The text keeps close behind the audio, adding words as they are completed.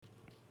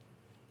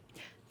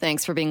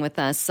Thanks for being with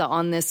us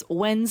on this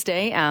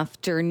Wednesday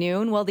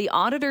afternoon. Well, the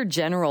Auditor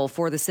General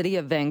for the City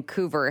of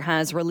Vancouver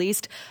has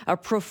released a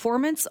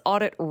performance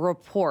audit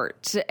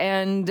report,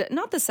 and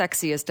not the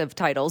sexiest of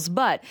titles,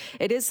 but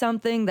it is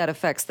something that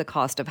affects the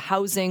cost of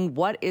housing,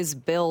 what is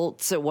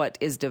built, what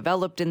is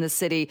developed in the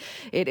city.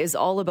 It is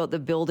all about the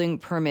building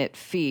permit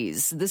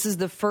fees. This is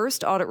the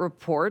first audit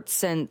report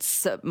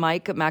since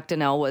Mike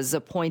McDonnell was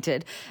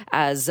appointed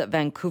as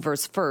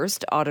Vancouver's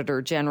first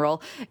Auditor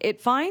General. It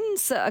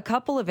finds a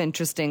couple of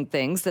interesting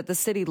things: that the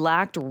city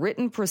lacked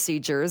written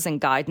procedures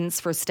and guidance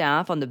for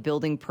staff on the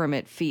building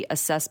permit fee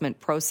assessment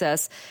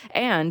process,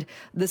 and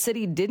the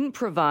city didn't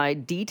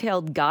provide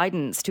detailed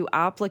guidance to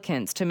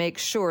applicants to make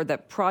sure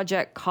that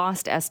project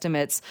cost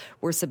estimates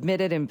were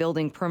submitted in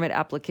building permit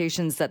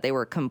applications, that they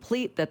were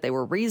complete, that they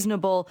were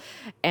reasonable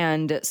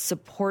and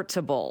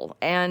supportable.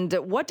 And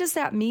what does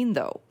that mean,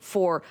 though,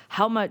 for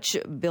how much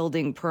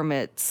building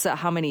permits,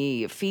 how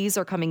many fees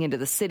are coming into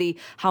the city,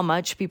 how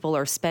much people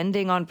are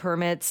spending on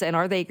permits, and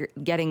are they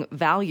getting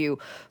value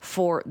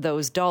for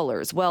those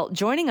dollars? Well,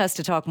 joining us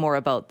to talk more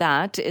about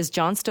that is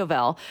Jon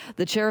Stovell,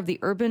 the chair of the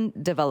Urban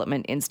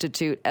Development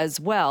Institute, as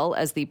well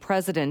as the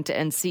president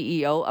and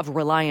CEO of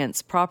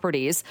Reliance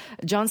Properties.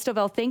 Jon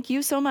Stovell, thank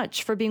you so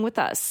much for being with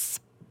us.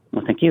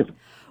 Well, thank you.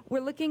 We're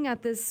looking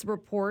at this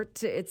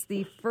report. It's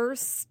the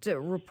first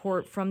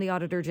report from the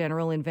Auditor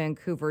General in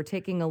Vancouver,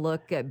 taking a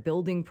look at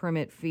building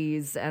permit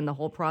fees and the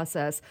whole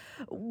process.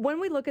 When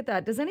we look at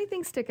that, does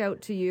anything stick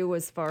out to you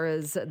as far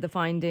as the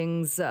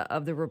findings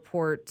of the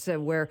report,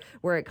 where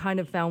it kind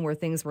of found where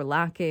things were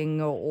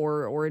lacking,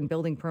 or in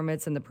building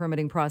permits and the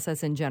permitting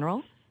process in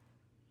general?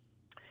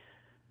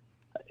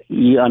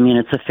 Yeah, I mean,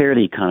 it's a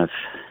fairly kind of,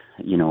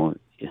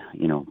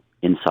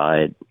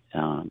 inside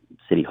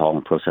City Hall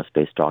and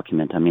process-based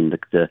document. I mean,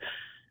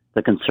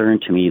 the concern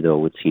to me, though,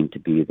 would seem to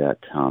be that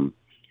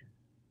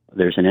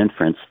there's an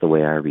inference, the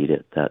way I read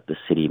it, that the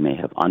city may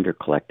have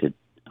undercollected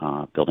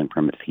building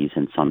permit fees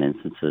in some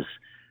instances,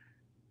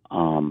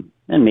 and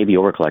maybe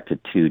overcollected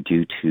too,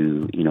 due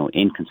to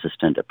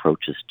inconsistent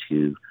approaches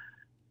to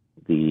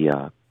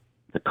the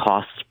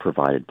costs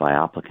provided by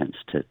applicants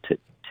to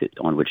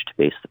on which to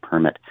base the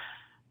permit.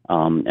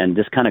 And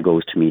this kind of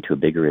goes to me to a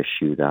bigger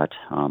issue that,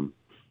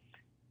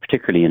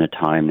 particularly in a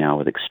time now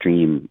with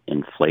extreme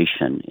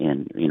inflation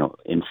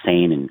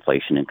insane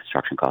inflation in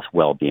construction costs,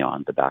 well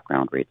beyond the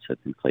background rates of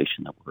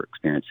inflation that we're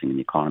experiencing in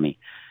the economy.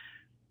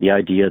 The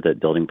idea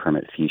that building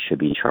permit fees should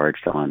be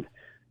charged on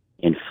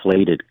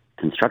inflated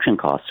construction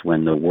costs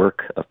when the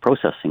work of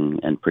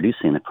processing and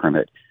producing the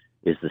permit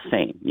is the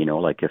same.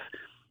 Like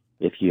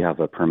if you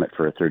have a permit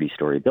for a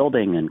 30-story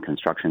building and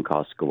construction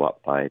costs go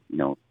up by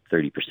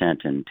 30%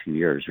 in 2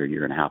 years or a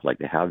year and a half, like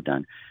they have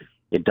done,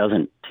 it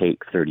doesn't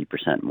take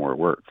 30% more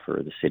work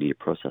for the city to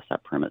process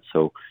that permit.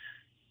 So,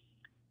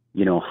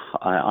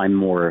 I'm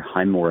more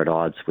at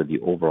odds with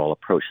the overall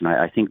approach. And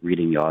I think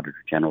reading the Auditor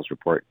General's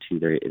report too,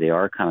 they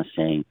are kind of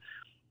saying,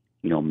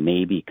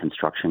 maybe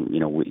construction,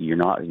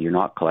 you're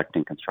not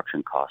collecting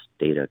construction cost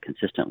data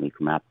consistently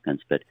from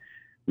applicants, but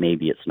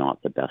maybe it's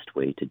not the best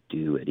way to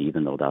do it,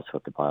 even though that's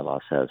what the bylaw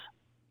says.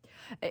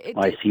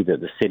 I see that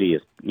the city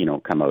has,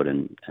 come out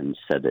and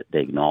said that they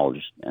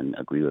acknowledge and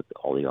agree with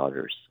all the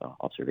auditors'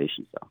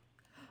 observations, though.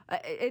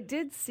 It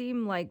did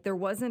seem like there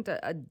wasn't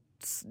a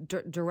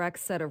direct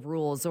set of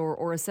rules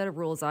or a set of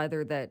rules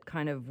either that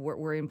kind of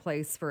were in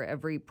place for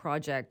every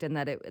project, and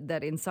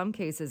that in some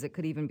cases it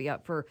could even be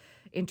up for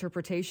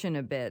interpretation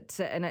a bit.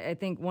 And I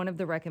think one of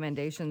the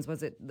recommendations,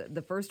 was it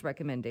the first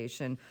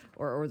recommendation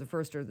or the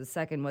first or the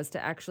second, was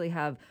to actually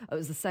have, it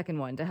was the second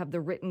one, to have the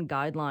written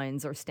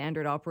guidelines or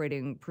standard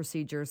operating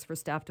procedures for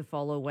staff to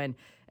follow when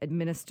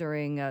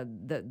administering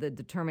the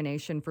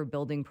determination for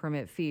building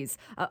permit fees.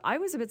 I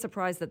was a bit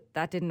surprised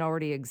that didn't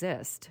already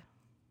exist.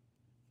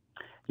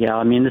 Yeah,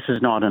 I mean, this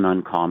is not an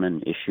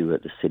uncommon issue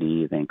at the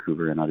city of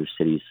Vancouver and other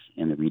cities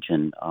in the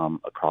region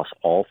across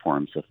all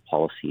forms of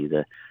policy.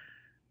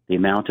 The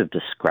amount of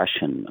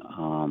discretion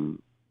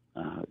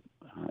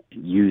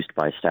used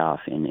by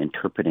staff in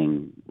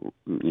interpreting,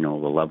 the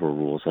level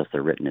rules as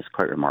they're written is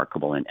quite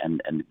remarkable,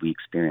 and we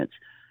experience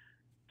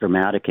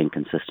dramatic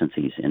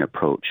inconsistencies in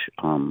approach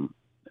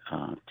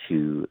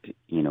to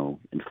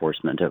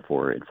enforcement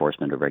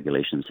of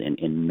regulations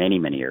in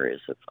many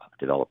areas of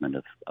development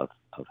of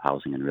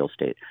housing and real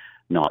estate,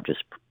 not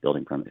just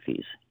building permit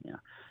fees. Yeah,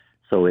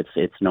 so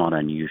it's not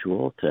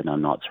unusual, and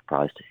I'm not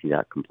surprised to see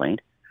that complaint.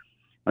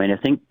 I mean,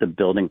 I think the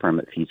building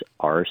permit fees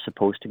are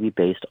supposed to be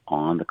based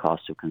on the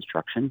cost of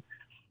construction,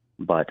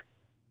 but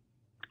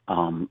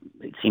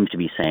it seems to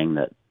be saying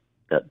that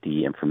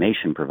the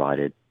information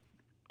provided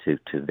to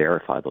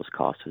verify those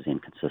costs was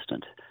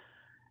inconsistent.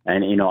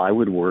 And, I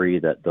would worry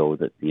that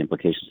the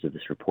implications of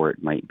this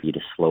report might be to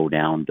slow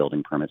down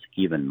building permits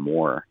even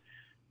more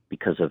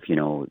because of,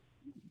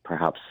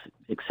 perhaps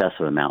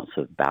excessive amounts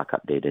of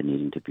backup data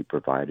needing to be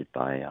provided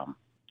by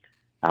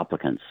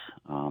applicants.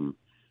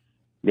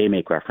 They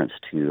make reference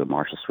to a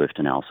Marshall Swift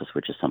analysis,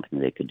 which is something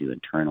they could do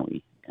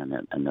internally, and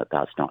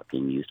that's not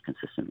being used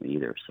consistently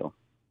either. So,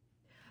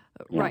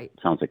 right.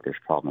 Sounds like there's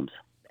problems.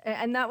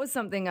 And that was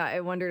something I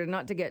wondered,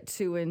 not to get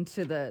too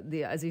into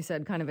the, as you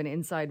said, kind of an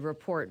inside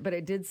report, but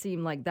it did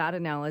seem like that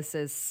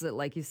analysis,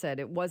 like you said,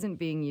 it wasn't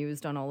being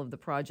used on all of the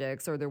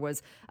projects, or there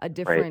was a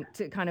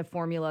different kind of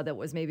formula that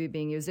was maybe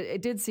being used.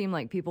 It did seem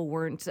like people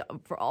weren't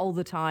for all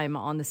the time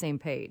on the same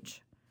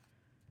page.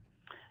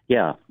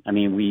 Yeah. I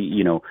mean,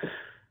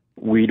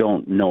 we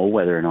don't know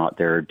whether or not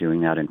they're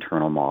doing that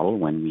internal model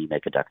when we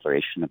make a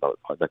declaration about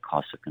the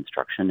cost of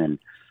construction. And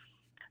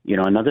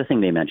another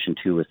thing they mentioned,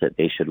 too, was that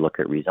they should look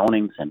at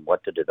rezonings and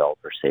what the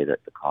developers say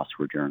that the costs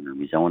were during a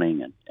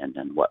rezoning, and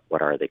then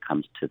what are they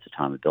comes to the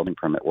time of building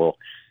permit. Well,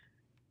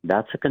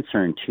 that's a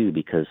concern, too,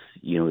 because,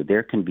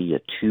 there can be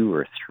a 2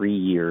 or 3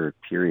 year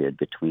period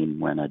between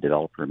when a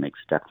developer makes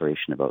a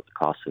declaration about the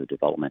cost of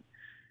development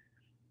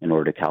in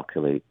order to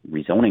calculate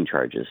rezoning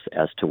charges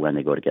as to when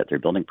they go to get their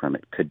building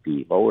permit. Could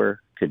be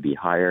lower, could be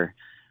higher.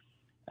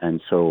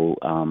 And so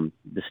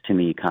this, to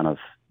me, kind of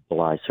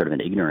belies sort of an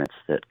ignorance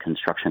that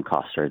construction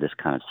costs are this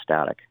kind of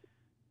static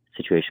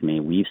situation. I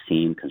mean, we've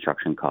seen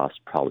construction costs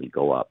probably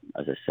go up,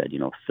 as I said,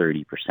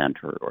 30%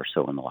 or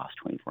so in the last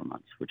 24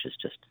 months, which is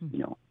just,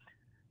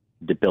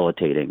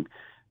 debilitating.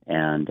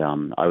 And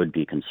I would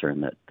be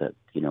concerned that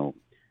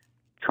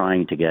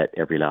trying to get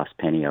every last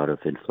penny out of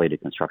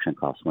inflated construction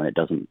costs when it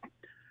doesn't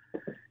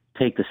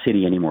take the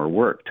city any more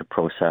work to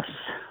process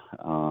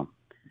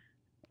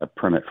a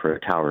permit for a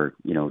tower,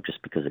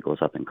 just because it goes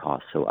up in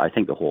cost. So I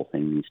think the whole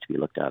thing needs to be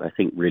looked at. I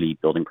think really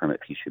building permit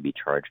fees should be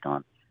charged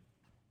on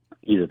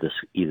either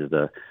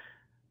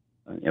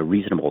a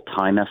reasonable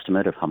time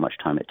estimate of how much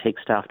time it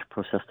takes staff to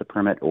process the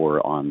permit,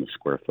 or on the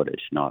square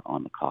footage, not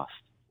on the cost.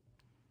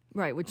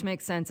 Right, which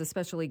makes sense,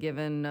 especially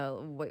given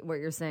what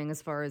you're saying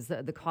as far as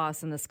the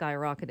costs and the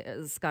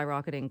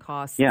skyrocketing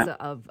costs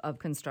of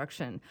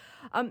construction.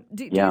 And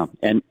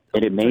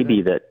it may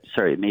be that,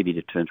 sorry, it may be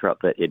to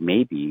interrupt, but it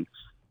may be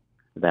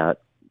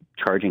that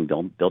charging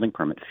building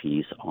permit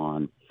fees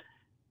on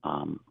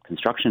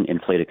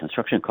inflated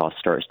construction costs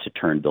starts to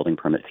turn building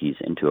permit fees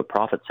into a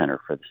profit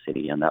center for the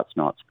city, and that's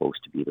not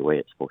supposed to be the way.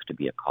 It's supposed to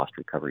be a cost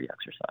recovery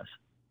exercise.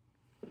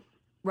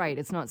 Right.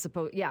 It's not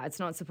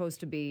supposed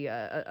to be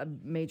a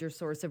major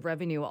source of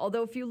revenue.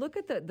 Although if you look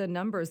at the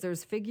numbers,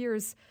 there's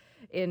figures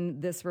in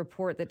this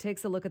report that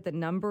takes a look at the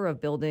number of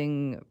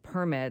building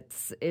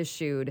permits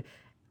issued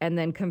and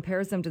then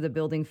compares them to the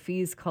building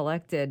fees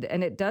collected.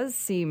 And it does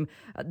seem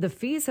the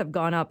fees have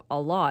gone up a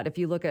lot. If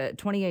you look at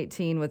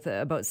 2018 with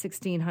about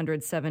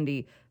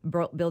 1,670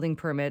 building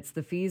permits,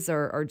 the fees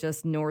are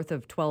just north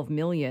of $12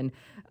 million.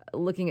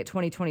 Looking at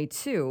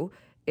 2022,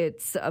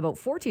 it's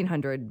about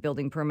 1,400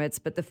 building permits,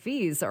 but the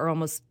fees are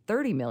almost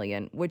 $30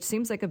 million, which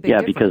seems like a big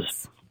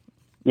difference.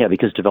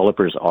 Because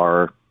developers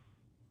are,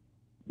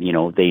 they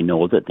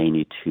know that they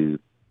need to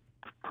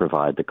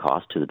provide the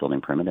cost to the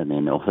building permit, and they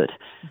know that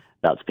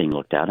that's being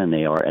looked at,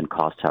 and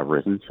costs have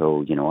risen.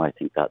 So, I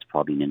think that's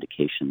probably an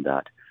indication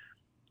that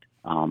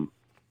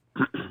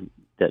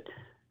that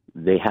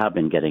they have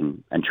been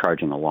getting and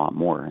charging a lot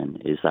more,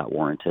 and is that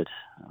warranted?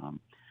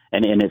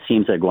 And it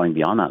seems they're going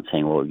beyond that,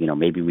 saying, well,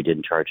 maybe we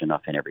didn't charge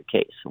enough in every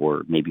case,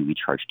 or maybe we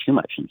charged too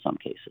much in some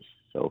cases.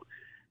 So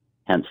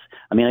hence,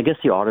 I guess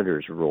the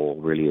auditor's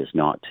role really is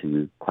not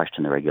to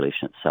question the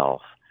regulation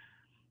itself,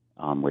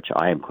 which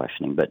I am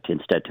questioning, but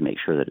instead to make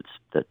sure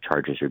that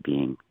charges are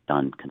being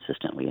done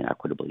consistently and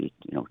equitably,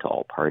 to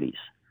all parties.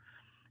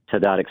 To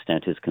that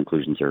extent, his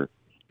conclusions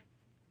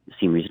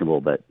seem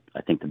reasonable, but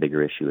I think the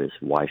bigger issue is,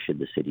 why should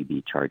the city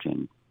be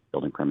charging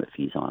building permit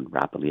fees on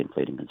rapidly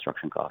inflating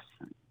construction costs?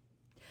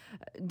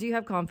 Do you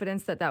have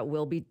confidence that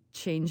will be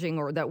changing,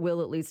 or that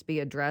will at least be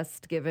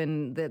addressed,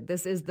 given that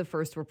this is the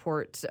first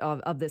report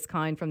of this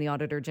kind from the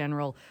Auditor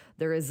General?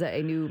 There is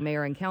a new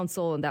mayor and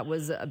council, and that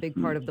was a big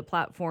part of the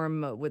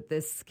platform with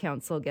this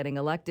council getting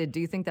elected. Do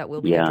you think that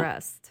will be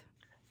addressed?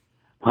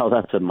 Well,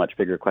 that's a much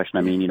bigger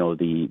question.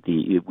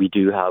 We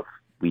do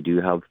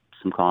have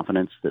some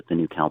confidence that the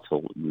new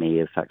council may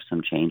affect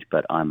some change,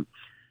 but I'm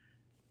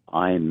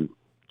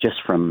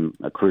just from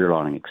a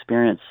career-long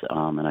experience,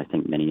 and I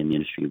think many in the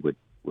industry would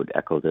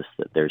echo this,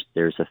 that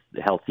there's a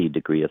healthy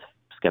degree of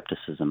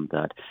skepticism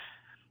that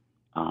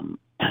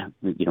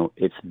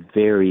it's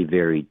very,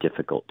 very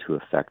difficult to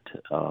affect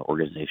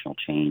organizational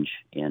change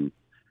in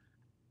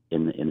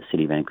the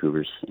city of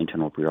Vancouver's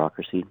internal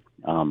bureaucracy.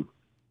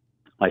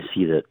 I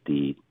see that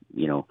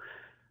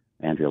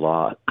Andrea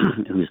Law,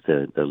 who's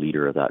the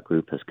leader of that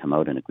group, has come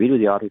out and agreed with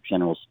the Auditor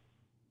General's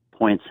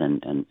points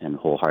and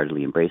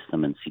wholeheartedly embraced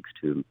them and seeks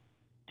to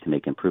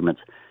make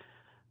improvements.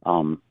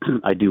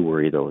 I do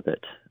worry, though, that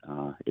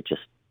it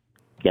just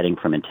getting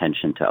from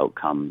intention to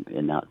outcome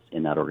in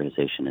that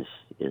organization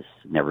is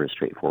never as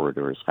straightforward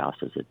or as fast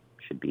as it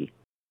should be.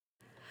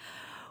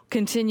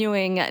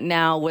 Continuing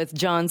now with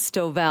Jon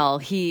Stovell.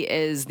 He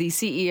is the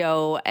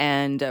CEO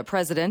and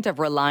president of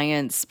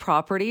Reliance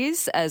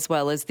Properties, as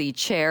well as the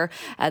chair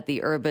at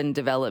the Urban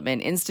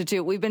Development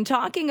Institute. We've been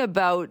talking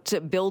about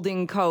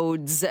building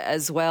codes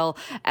as well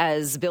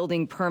as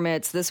building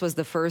permits. This was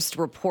the first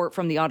report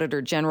from the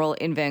Auditor General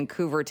in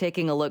Vancouver,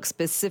 taking a look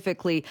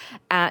specifically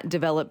at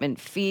development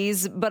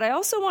fees. But I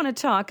also want to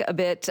talk a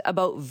bit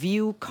about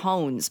view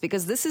cones,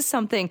 because this is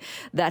something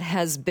that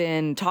has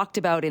been talked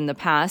about in the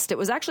past. It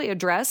was actually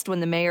addressed when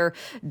the mayor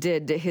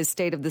did his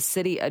State of the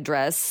City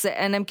address.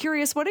 And I'm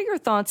curious, what are your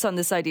thoughts on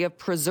this idea of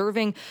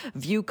preserving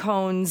view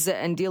cones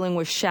and dealing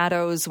with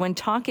shadows when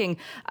talking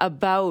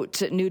about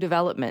new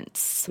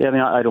developments? Yeah, I mean,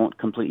 I don't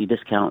completely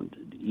discount,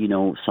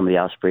 some of the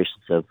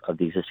aspirations of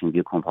the existing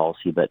view cone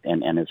policy, but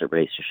and as it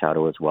relates to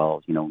shadow as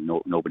well.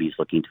 Nobody's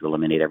looking to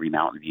eliminate every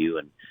mountain view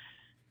and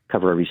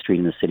cover every street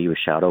in the city with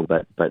shadow,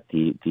 but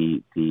this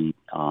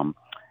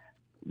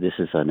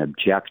is an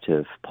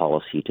objective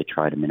policy to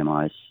try to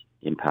minimize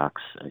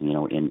impacts,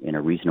 in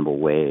a reasonable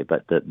way.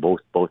 But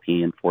both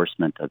the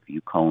enforcement of view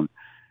cone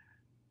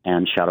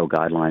and shadow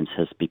guidelines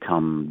has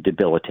become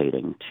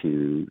debilitating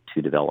to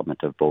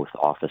development of both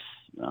office,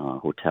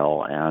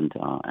 hotel, and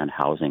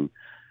housing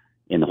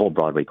in the whole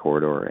Broadway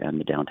corridor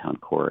and the downtown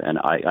core. And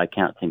I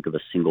can't think of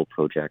a single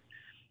project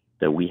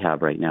that we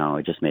have right now.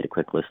 I just made a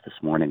quick list this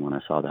morning when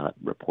I saw that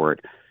report.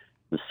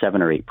 There's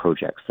 7 or 8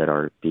 projects that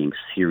are being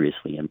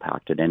seriously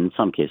impacted, and in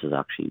some cases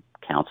actually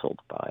canceled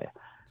by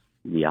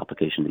the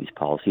application of these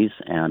policies.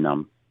 And,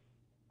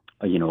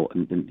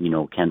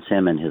 Ken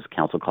Sim and his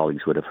council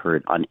colleagues would have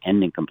heard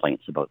unending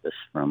complaints about this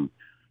from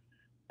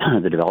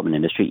the development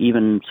industry.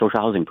 Even social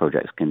housing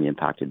projects can be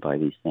impacted by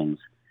these things.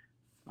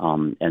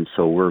 And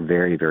so we're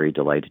very, very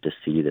delighted to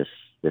see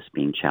this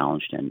being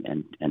challenged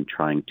and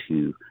trying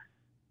to,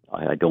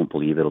 I don't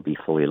believe it'll be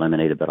fully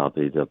eliminated, but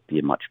there'll be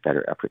a much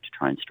better effort to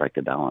try and strike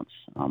a balance.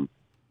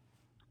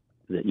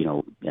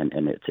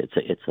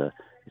 It's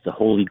a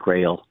holy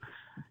grail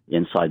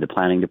inside the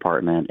planning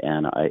department,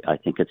 and I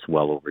think it's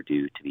well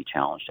overdue to be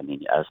challenged. I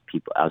mean,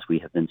 as we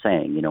have been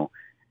saying,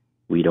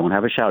 we don't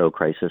have a shadow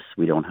crisis,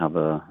 we don't have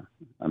a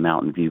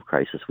mountain view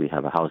crisis, we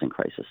have a housing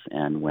crisis.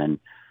 And when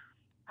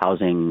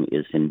housing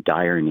is in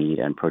dire need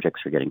and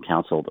projects are getting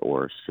canceled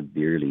or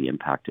severely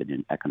impacted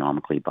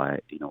economically by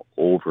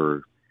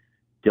over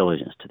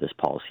diligence to this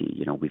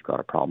policy, we've got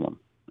a problem.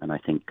 And I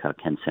think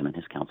Ken Sim and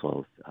his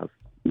council have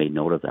made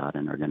note of that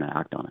and are going to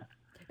act on it.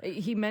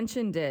 He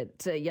mentioned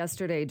it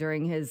yesterday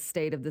during his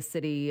State of the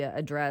City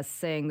address,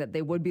 saying that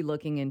they would be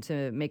looking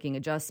into making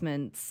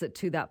adjustments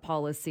to that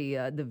policy,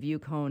 the view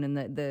cone and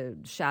the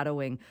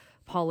shadowing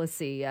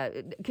policy.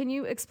 Can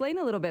you explain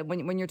a little bit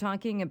when you're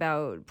talking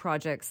about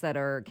projects that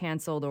are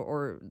canceled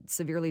or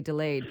severely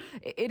delayed?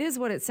 It is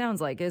what it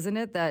sounds like, isn't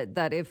it?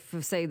 That if,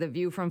 say, the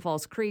view from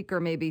False Creek or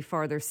maybe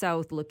farther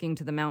south looking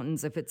to the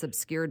mountains, if it's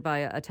obscured by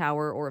a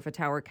tower or if a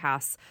tower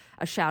casts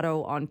a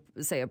shadow on,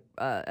 say,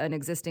 an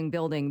existing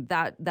building,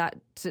 that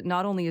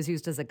not only is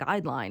used as a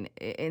guideline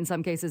in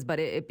some cases, but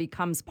it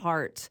becomes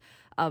part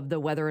of the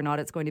whether or not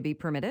it's going to be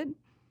permitted?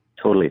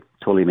 Totally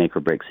make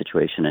or break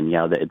situation. And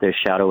yeah, the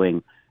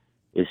shadowing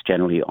is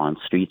generally on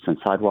streets and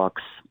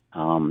sidewalks,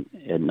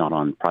 and not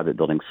on private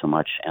buildings so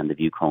much. And the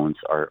view cones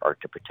are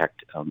to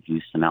protect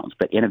views to the mountains,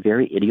 but in a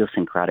very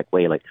idiosyncratic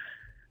way. Like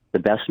the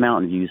best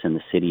mountain views in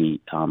the city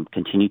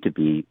continue to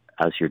be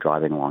as you're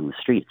driving along the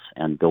streets,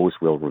 and those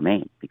will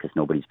remain because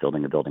nobody's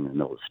building a building in the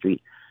middle of the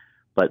street.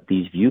 But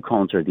these view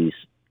cones are these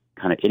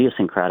kind of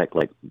idiosyncratic,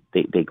 like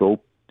they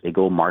go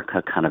mark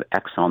a kind of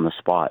X on the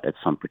spot at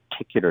some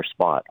particular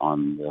spot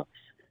on the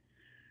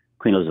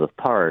Queen Elizabeth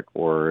Park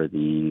or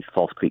the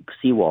False Creek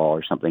seawall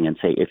or something, and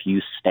say, if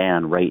you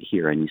stand right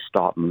here and you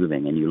stop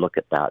moving and you look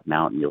at that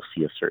mountain, you'll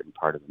see a certain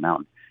part of the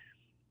mountain.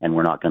 And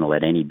we're not going to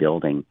let any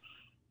building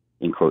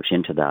encroach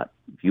into that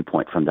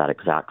viewpoint from that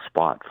exact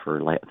spot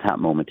for that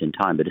moment in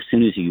time. But as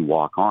soon as you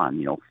walk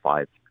on,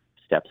 5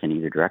 steps in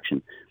either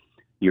direction,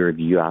 your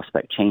view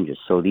aspect changes.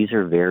 So these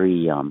are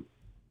very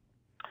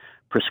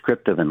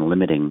prescriptive and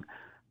limiting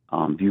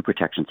view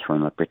protections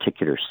from a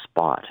particular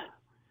spot.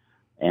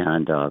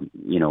 And,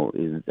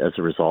 as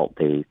a result,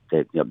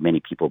 many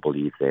people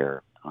believe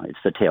it's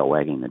the tail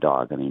wagging the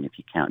dog. I mean, if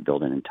you can't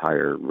build an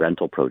entire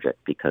rental project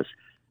because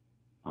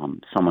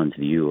someone's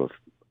view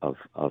of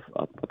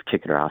a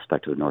particular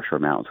aspect of the North Shore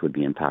Mountains would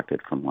be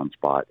impacted from one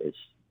spot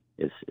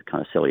is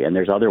kind of silly. And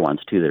there's other ones,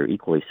 too, that are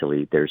equally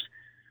silly. There's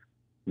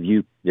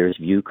view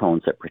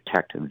cones that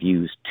protect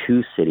views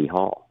to City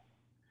Hall.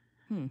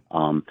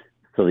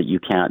 So that you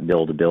can't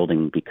build a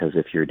building because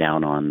if you're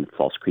down on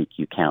False Creek,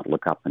 you can't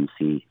look up and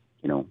see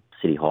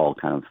City Hall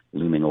kind of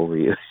looming over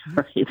you,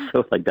 right?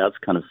 So that's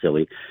kind of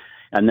silly.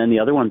 And then the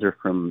other ones are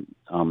from,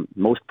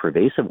 most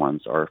pervasive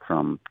ones are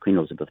from Queen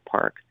Elizabeth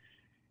Park,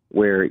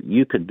 where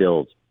you could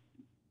build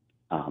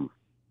a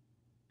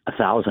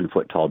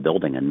 1,000-foot tall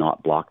building and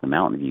not block the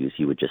mountain views.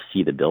 You would just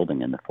see the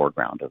building in the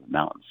foreground of the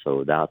mountain.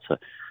 So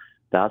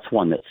that's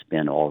one that's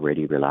been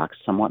already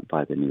relaxed somewhat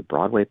by the new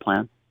Broadway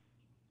plan,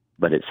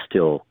 but it's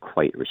still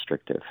quite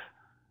restrictive.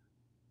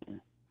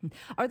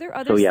 Are there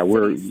other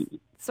cities,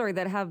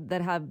 that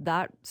have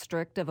that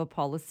strict of a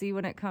policy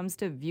when it comes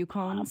to view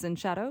cones and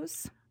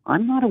shadows?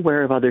 I'm not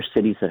aware of other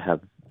cities that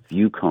have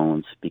view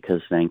cones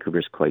because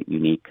Vancouver's quite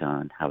unique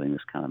on having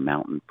this kind of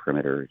mountain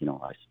perimeter.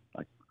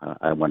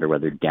 I wonder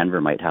whether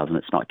Denver might have them.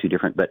 It's not too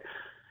different, but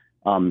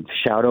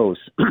shadow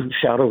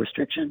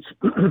restrictions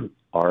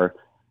are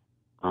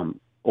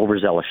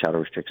overzealous shadow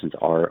restrictions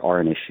are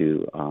an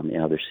issue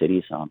in other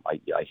cities.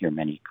 I hear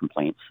many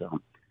complaints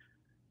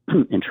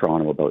in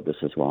Toronto about this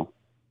as well.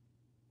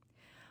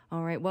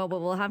 All right. Well,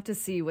 we'll have to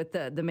see with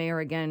the mayor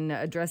again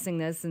addressing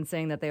this and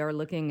saying that they are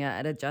looking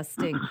at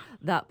adjusting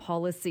that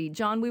policy.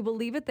 Jon, we will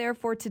leave it there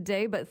for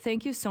today, but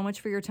thank you so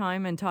much for your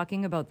time and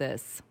talking about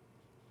this.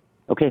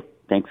 Okay.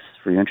 Thanks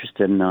for your interest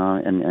in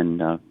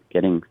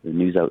getting the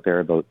news out there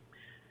about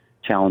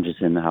challenges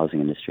in the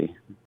housing industry.